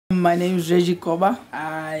My name is Reggie Goba.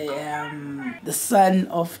 I am the son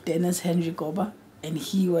of Dennis Henry Goba, and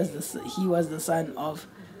he was the son of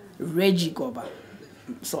Reggie Goba.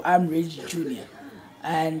 So I'm Reggie Jr.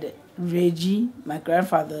 And Reggie, my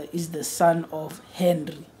grandfather, is the son of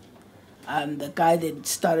Henry, the guy that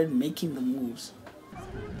started making the moves.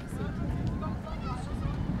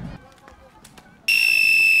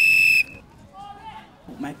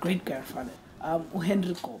 My great-grandfather,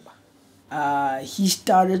 Henry Goba, he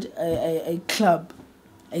started a club,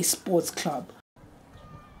 a sports club.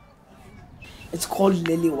 It's called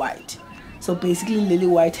Lilywhite. So basically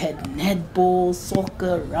Lilywhite had netball,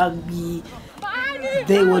 soccer, rugby.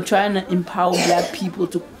 They were trying to empower black people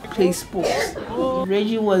to play sports.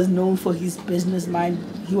 Reggie was known for his business mind.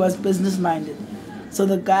 He was business-minded. So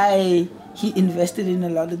the guy, he invested in a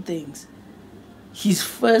lot of things. His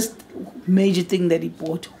first major thing that he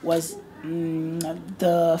bought was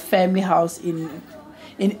the family house in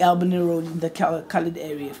Albany Road, in the colored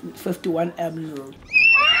area, 51 Albany Road.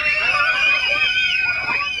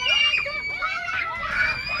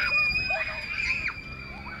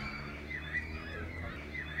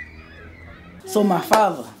 So my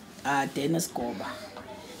father, Dennis Goba,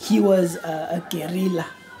 he was a guerrilla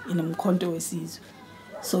in Umkhonto weSizwe.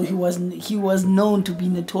 So he was known to be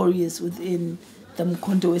notorious within the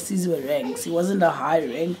Umkhonto weSizwe ranks. He wasn't a high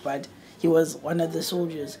rank, but he was one of the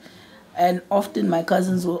soldiers. And often my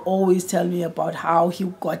cousins will always tell me about how he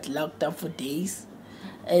got locked up for days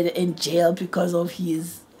in jail because of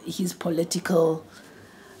his political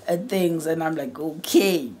things. And I'm like,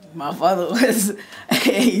 okay, my father was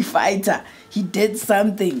a fighter. He did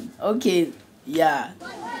something. Okay, yeah.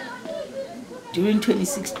 During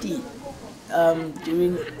 2016,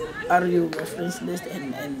 during RU reference list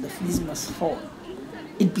and the fleas must fall,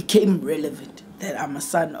 it became relevant that I'm a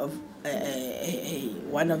son of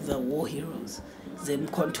one of the war heroes,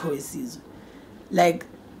 Umkhonto weSizwe. Like,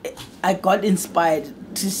 I got inspired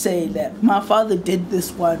to say that my father did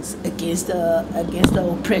this once against the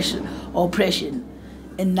oppression,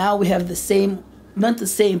 and now we have the same, not the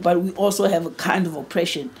same, but we also have a kind of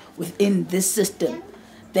oppression within this system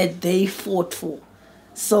that they fought for.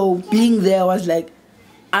 So being there was like,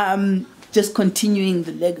 I'm just continuing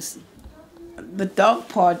the legacy. The dark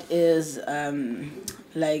part is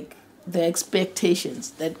like the expectations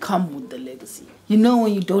that come with the legacy. You know,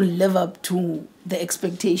 when you don't live up to the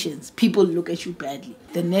expectations, people look at you badly.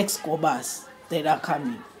 The next Gobas that are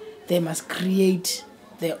coming, they must create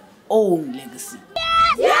their own legacy.